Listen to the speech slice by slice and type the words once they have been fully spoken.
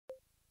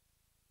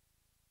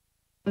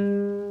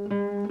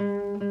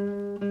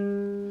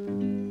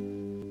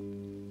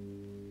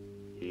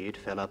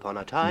fell upon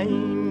a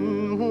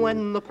time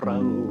when the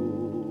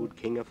proud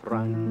King of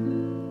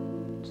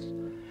France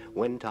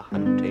went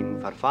a-hunting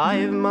for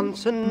 5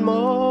 months and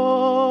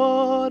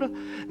more,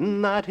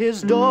 that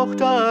his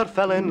daughter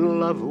fell in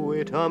love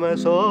with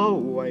Thomas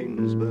O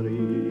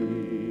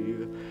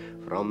Winesbury,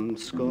 from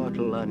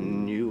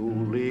Scotland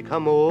newly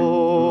come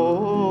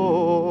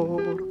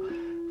o'er,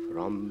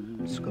 from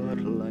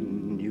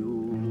Scotland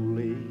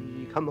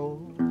newly come o'er.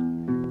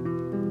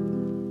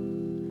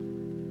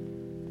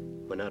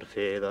 When her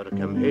father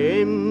came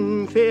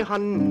home fae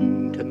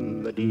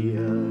hunting the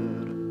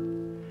deer,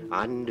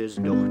 and his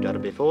daughter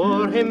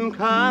before him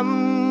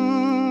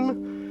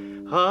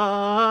came,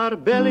 her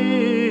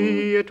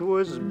belly it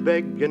was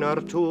begging her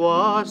to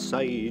a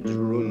side's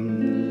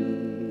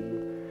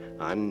run,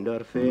 and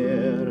her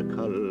fair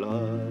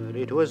colour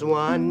it was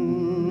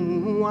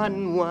one,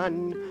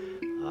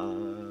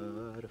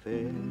 her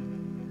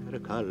fair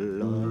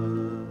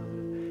colour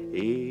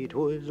it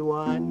was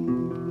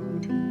one.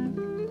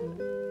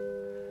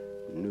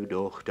 Nu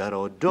dochter,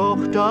 oh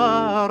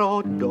dochter,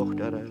 oh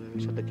dochter,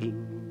 said the king,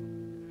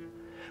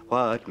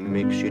 what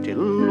makes you to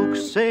look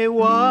so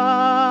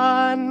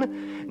wan?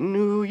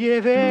 Nu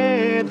you've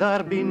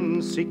either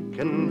been sick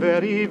and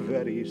very,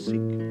 very sick,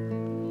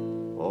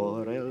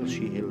 or else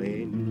you'll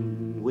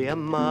lain wi' a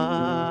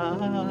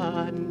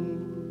man,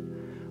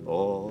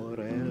 or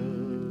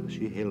else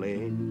you'll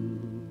lain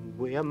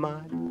wi' a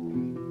man.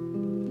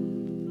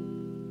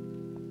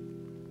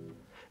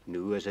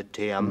 Nu is it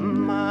to a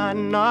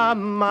man o'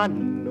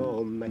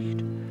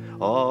 micht,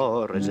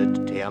 or is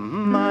it to a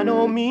man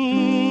o'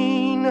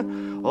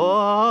 mean,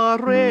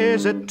 or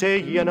is it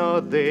to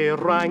the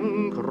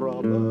rank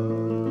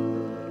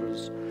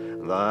robbers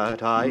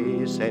that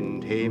I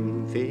send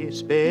him fae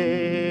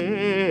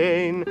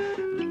Spain,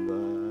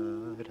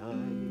 that I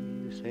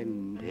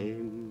send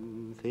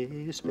him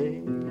fae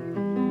Spain?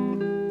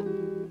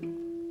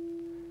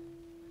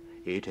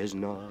 It is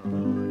not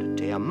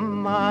to a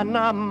man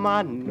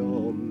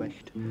o'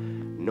 micht,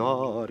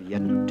 nor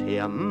yet to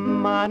a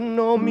man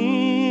o'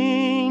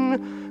 mean,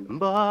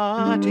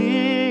 but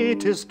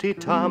it is to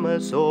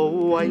Thomas O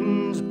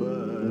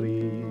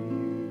Winesbury,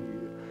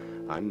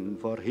 and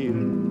for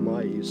him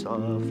I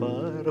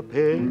suffer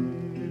pain,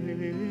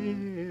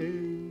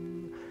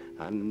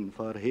 and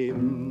for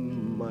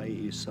him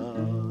I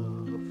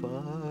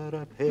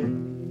suffer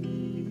pain.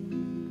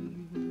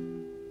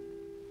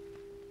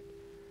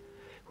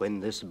 When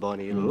this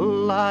bonny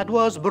lad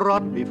was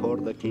brought before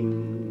the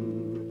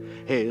king,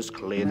 his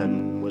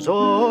clothing was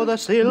o' the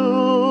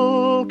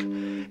silk,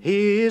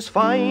 his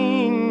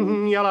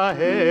fine yellow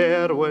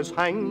hair was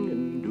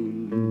hanging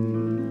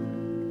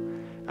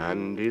down,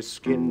 and his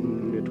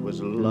skin it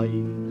was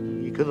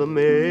like the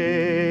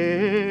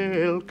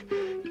milk,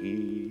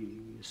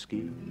 his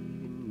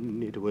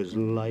skin it was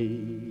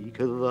like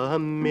the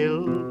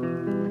milk.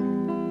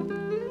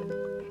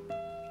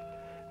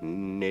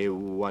 Nae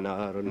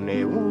wonder,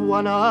 nae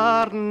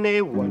wonder,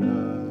 nae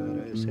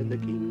wonder, said the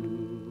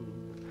king,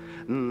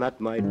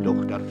 that my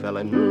daughter fell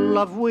in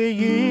love with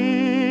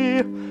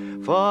ye,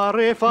 for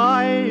if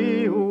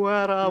I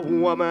were a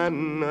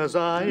woman as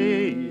I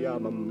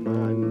am a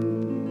man,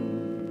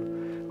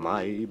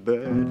 my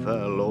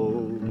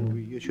bedfellow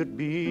you should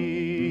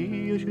be,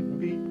 you should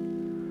be,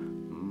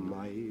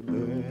 my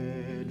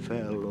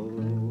bedfellow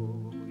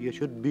you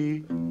should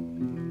be.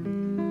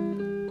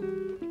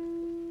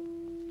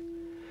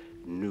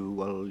 Nu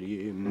will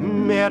ye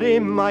marry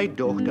my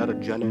daughter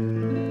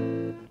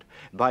Janet,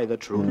 by the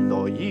truth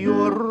o'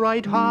 your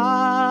right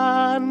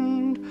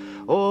hand,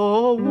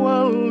 oh,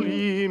 will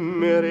ye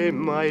marry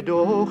my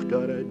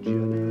daughter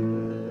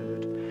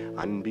Janet,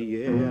 and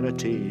be heir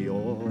to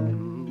all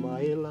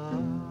my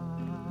land,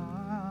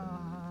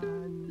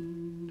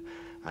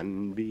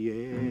 and be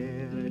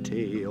heir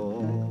to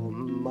all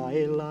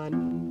my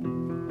land?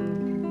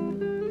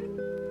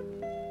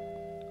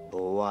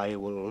 Oh, I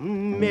will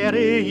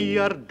marry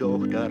your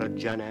daughter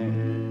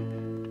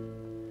Janet,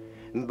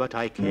 but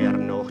I care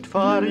not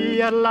for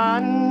your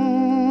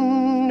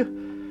land,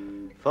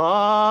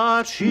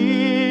 for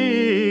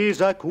she's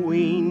a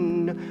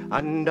queen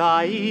and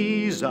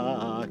I's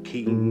a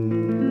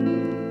king.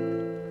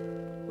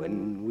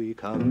 When we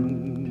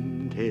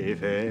come to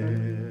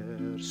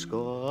fair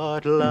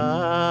Scotland,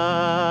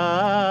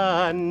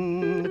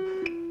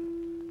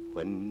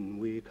 when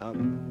we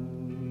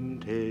come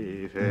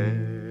to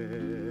fair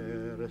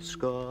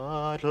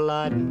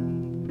Scotland.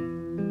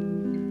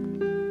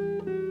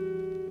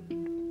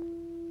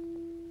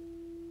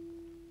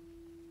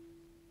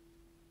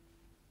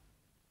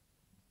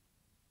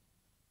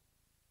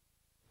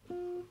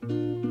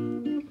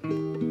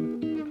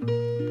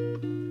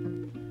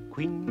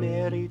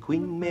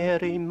 Queen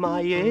Mary,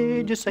 my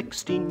age is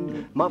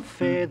 16, my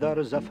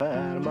father's a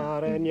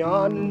farmer in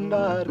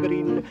yonder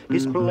green.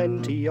 He's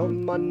plenty of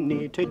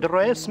money to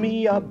dress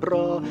me a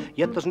bra,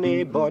 yet there's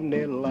nae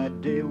bonny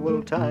lad who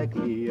will take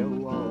me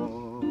awa.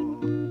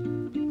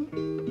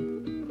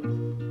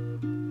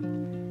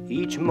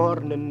 Each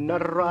morning I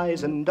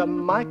rise and I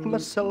make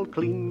myself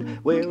clean,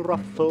 with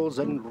ruffles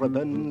and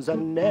ribbons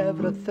and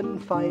everything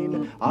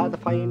fine. The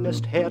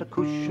finest hair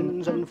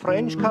cushions and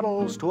French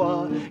curls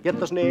twa, yet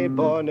there's nae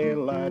bonny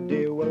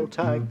laddie will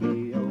take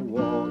me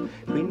awa.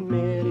 Queen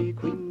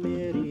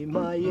Mary,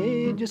 my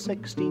age is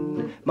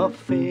 16, my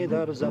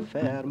father's a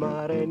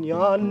farmer in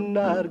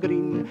yonder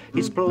green.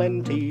 He's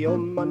plenty o'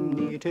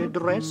 money to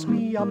dress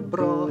me up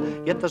bra,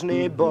 yet there's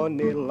nae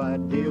bonny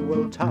laddie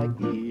will take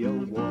me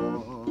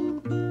awa.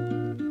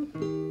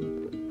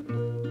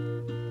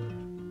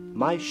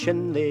 My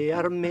shin they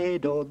are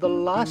made o' the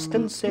last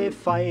and sae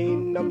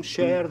fine, I'm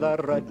sure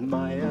they're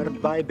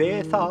admired by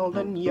baith old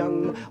and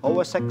young.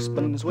 A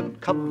sixpence would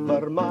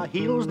cover my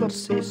heels, they're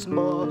sae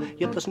small,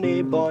 yet there's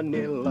nae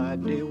bonny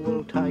laddie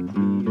will take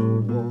me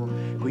awa.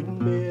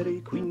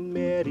 Queen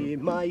Mary,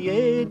 my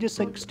age is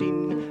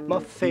 16, my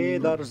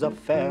father's a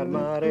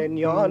farmer in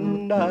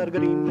yonder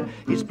green.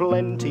 He's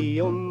plenty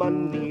o'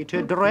 money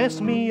to dress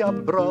me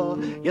up bra,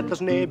 yet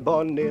there's nae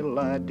bonny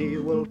laddie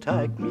will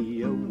take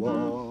me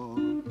awa.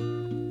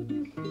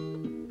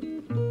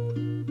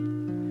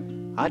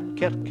 At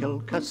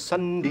Kirkilka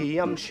Sunday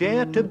I'm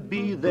sure to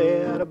be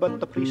there, but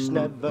the priest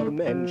never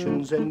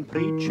mentions in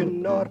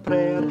preaching or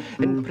prayer.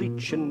 In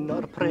preaching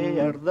or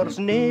prayer there's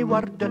nae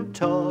word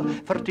at all,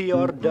 for to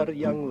order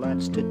young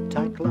lads to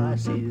take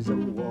lassies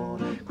awa.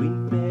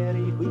 Queen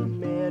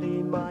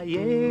Mary, my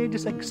age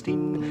is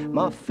 16,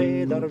 my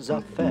father's a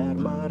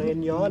farmer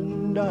in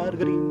yonder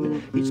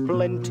green. He's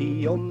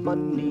plenty o'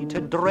 money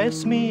to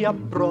dress me up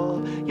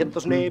bra, yet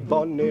there's nae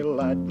bonny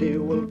laddie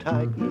will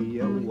take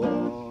me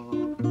awa.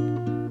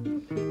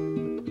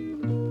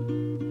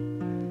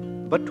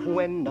 But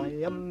when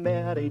I am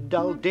married,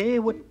 I'll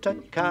do what I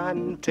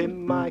can to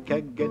make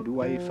a good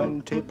wife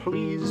and to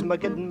please my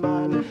good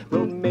man.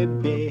 Well,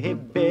 maybe he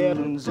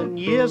bairns in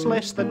years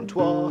less than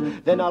twa,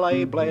 then I'll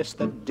I bless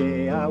the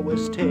day I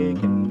was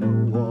taken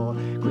awa.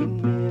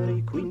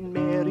 Queen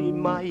Mary,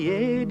 my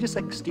age is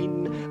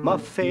 16, my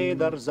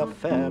father's a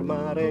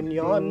farmer in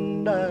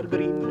yonder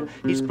green.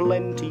 He's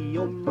plenty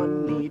o'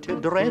 money to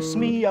dress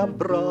me a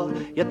bra,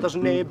 yet there's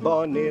nae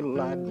bonny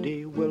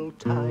laddie will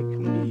take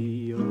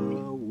me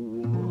awa.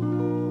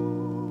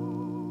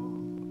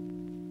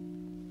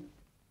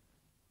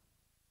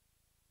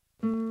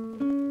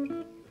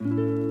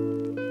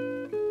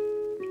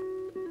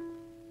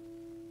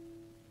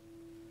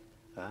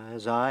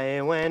 As I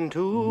went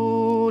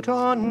out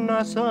on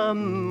a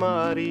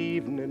summer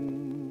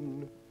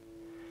evening,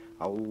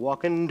 a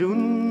walking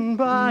down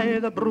by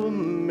the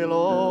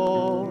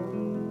Broomillow,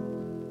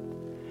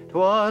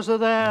 'twas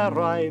there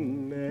I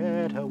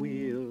met a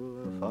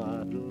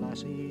weel-fed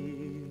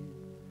lassie,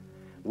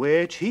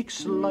 with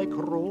cheeks like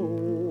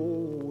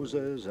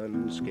roses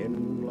and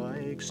skin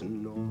like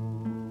snow.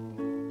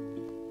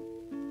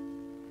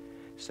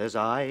 Says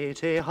I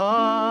to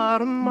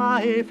her,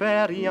 my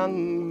fair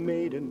young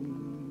maiden,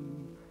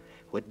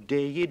 what do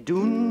ye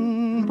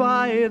doon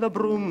by the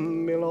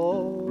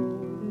Broomillow?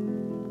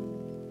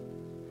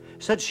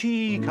 Said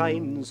she,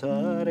 kind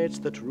sir, it's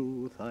the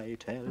truth I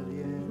tell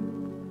ye,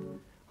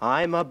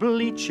 I'm a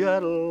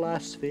Bleacher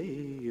Lass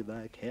fae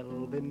the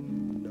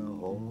Kelvin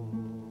Hall.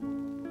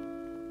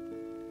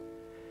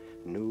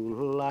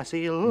 Noo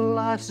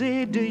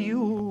lassie, do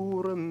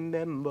you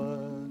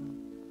remember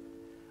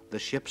the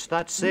ships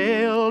that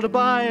sailed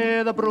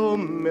by the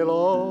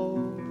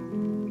Broomillow?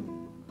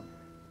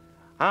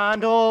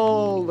 And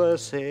all the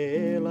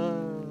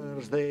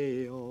sailors,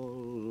 they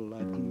all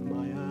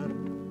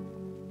admired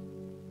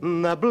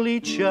the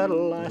Bleacher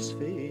Lass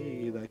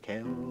fae the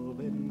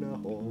Kelvin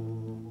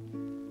Hall.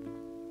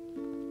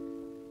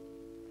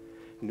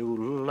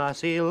 Noo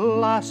lass,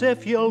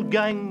 if you'll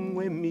gang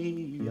with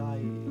me, I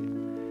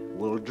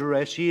will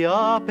dress ye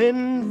up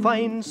in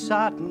fine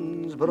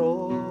satins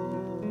broad.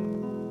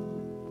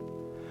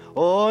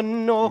 Oh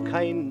no,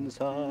 kind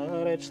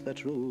sir, it's the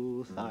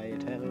truth I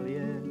tell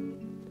ye,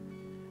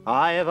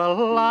 I've a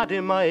lad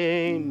in my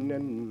ain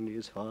and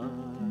he's far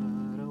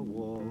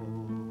awa.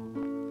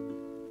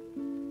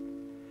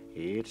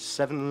 It's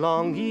 7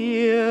 long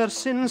years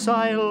since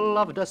I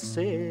loved a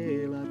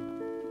sailor,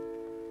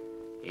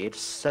 it's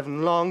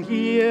 7 long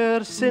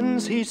years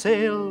since he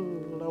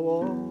sailed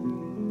awa.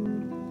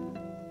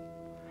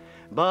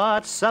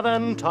 But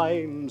 7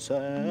 times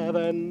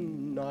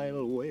 7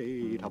 I'll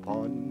wait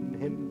upon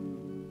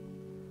him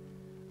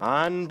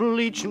and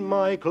bleach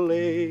my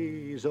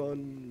clays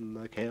on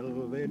the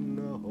Kelvin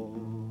Hall.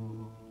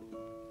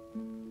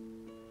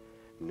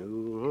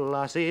 Noo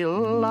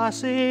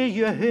lassie,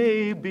 you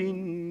hae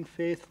been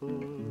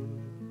faithful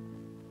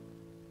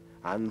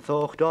and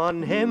thought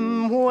on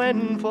him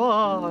when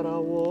far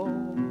awa.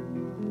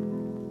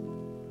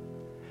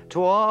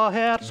 Twa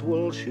hearts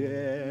will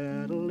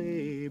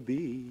surely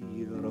be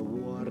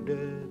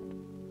rewarded,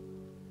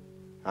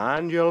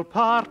 and you'll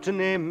part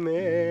nae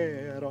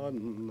mair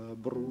on the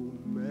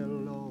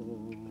Broomillow.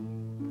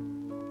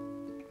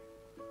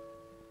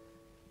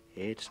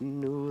 It's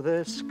noo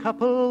this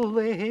couple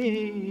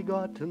they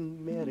got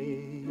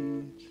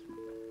married,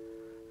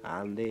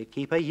 and they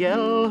keep a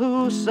yell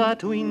hoose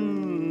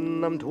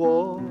atween them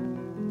twa.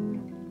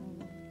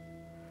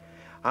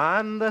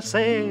 And the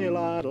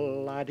sailor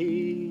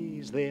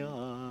laddies, they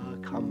are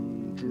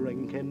come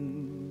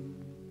drinking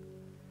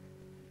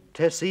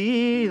to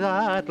see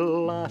that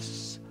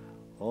lass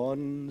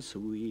on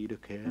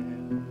sweet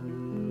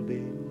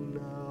Kelvin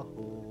Hall.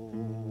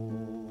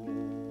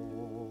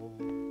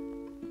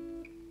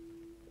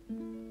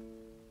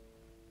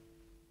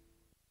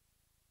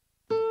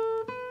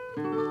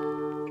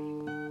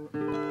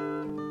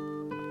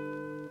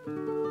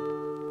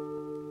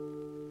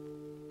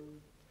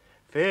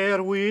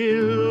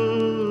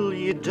 Farewell,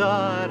 ye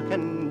dark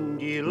and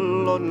ye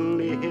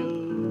lonely hills,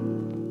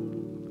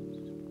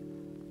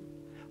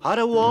 had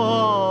a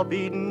war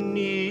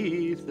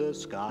beneath the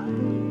sky.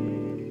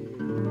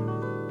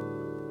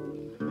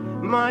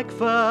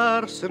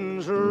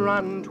 McPherson's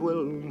Rant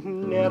will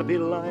ne'er be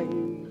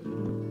lying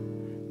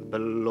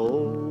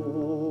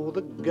below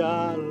the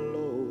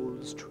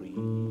gallows tree.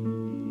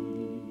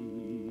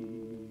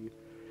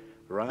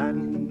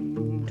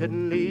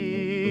 Rantonly,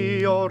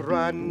 oh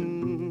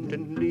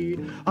rantonly,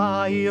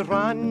 aye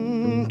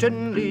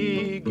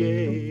rantonly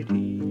gate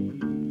he.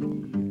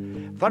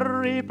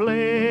 For he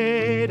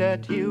played a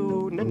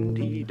tune and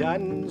he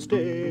danced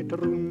a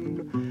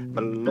tune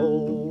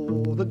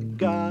below the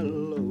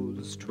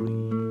gallows tree.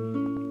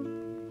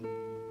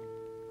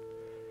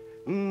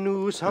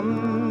 Now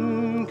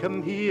some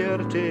come here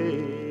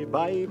to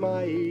buy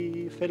my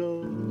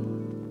fiddle,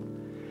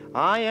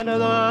 aye, and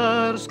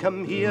others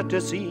come here to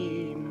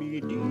see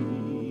me deal.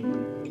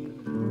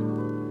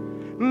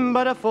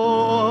 But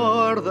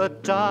afore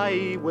that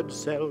I would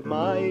sell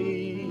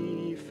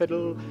my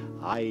fiddle,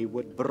 I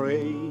would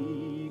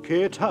break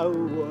it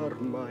o'er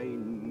my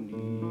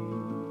knee.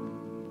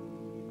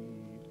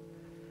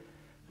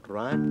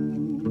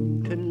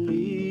 Rantonly,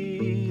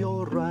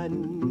 oh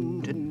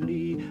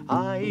rantonly,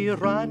 aye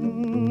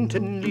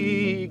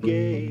rantonly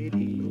gate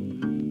he.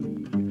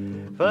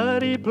 For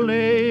he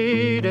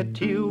played a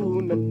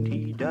tune and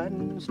he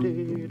danced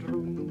a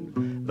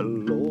tune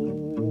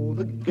below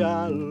the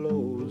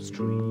gallows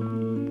tree.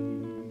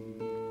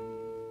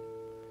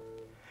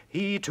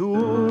 He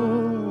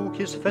took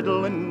his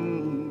fiddle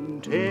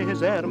into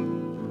his arm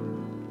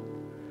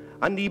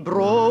and he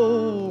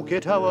broke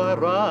it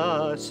o'er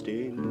a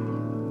stane,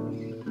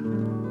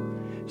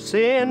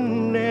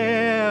 saying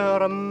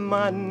ne'er a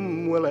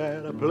man will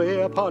e'er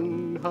play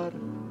upon her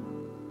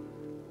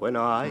when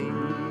I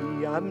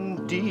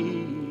am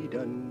deed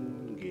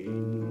and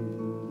gone.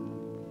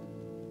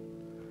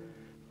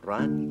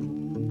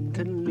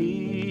 Rantonly,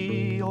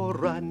 oh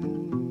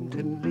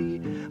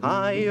rantonly,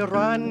 aye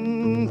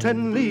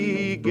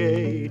rantonly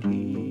gate he.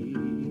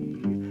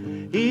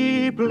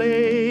 He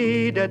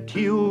played a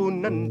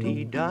tune and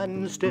he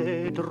danced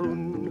a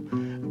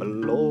tune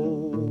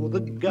below the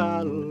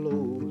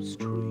gallows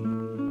tree.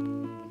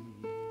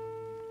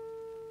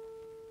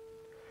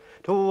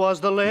 'Twas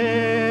the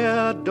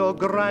Laird o'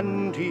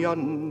 Granty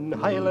on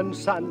Highland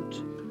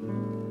Sant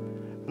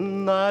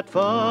that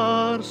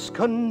first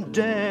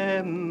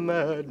condemned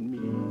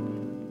me.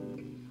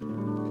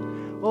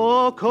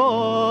 Oh,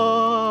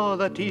 call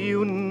the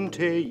tune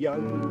to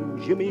young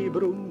Jimmy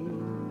Broom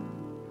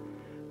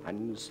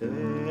and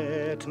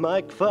set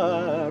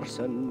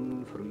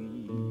McPherson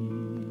free.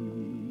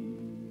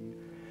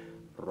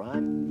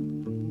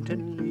 Rantonly,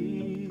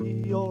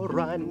 oh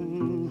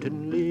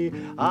rantonly,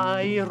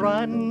 aye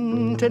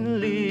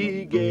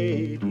rantonly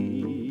gate he.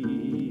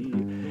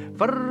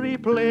 For he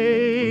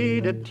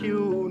played a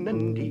tune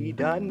and he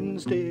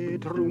danced a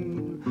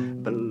tune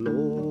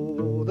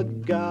below the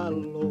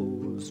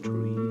gallows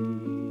tree.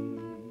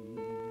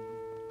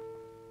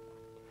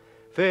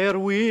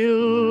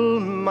 Farewell,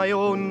 my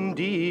own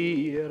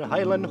dear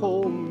Highland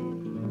home.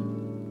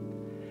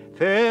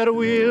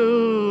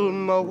 Farewell,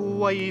 my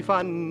wife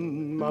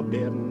and my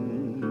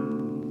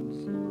bairns.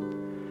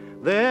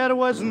 There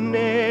was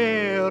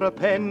ne'er a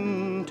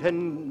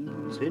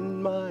penitence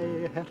in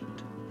my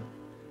heart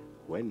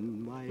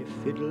when my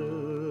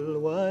fiddle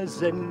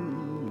was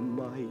in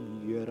my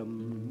arms.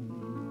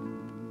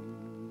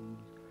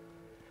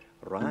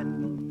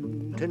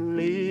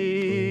 Rantonly,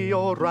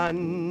 oh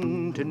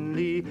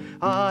rantonly,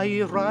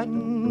 aye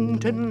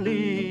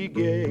rantonly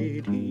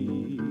gate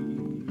he.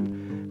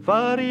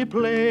 For he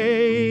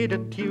played a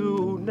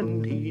tune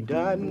and he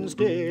danced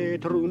a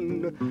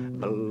tune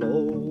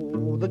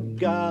below the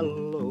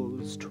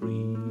gallows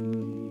tree.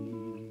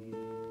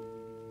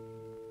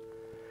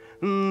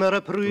 The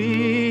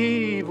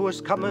reprieve was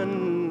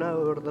coming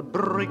o'er the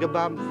brig of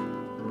Banff,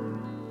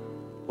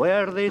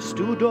 where they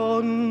stood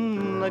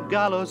on the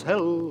gallows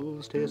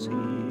hills to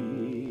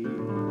see.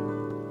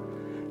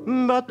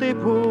 But they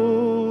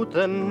put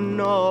the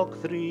knock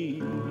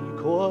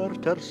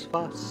 3/4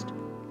 fast,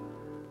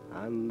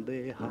 and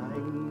they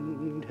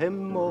hanged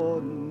him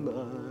on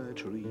the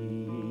tree.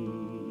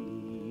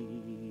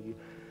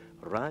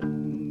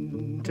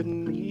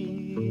 Rantonly,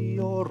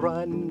 oh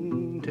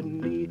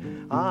rantonly,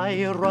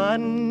 aye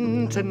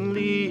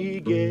rantonly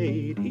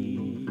gate he.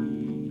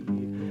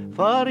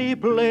 for he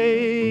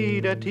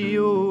played a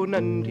tune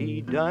and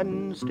he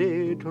danced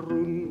a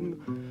troon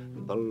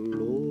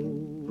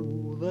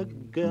below the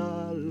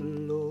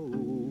gallows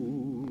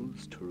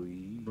tree.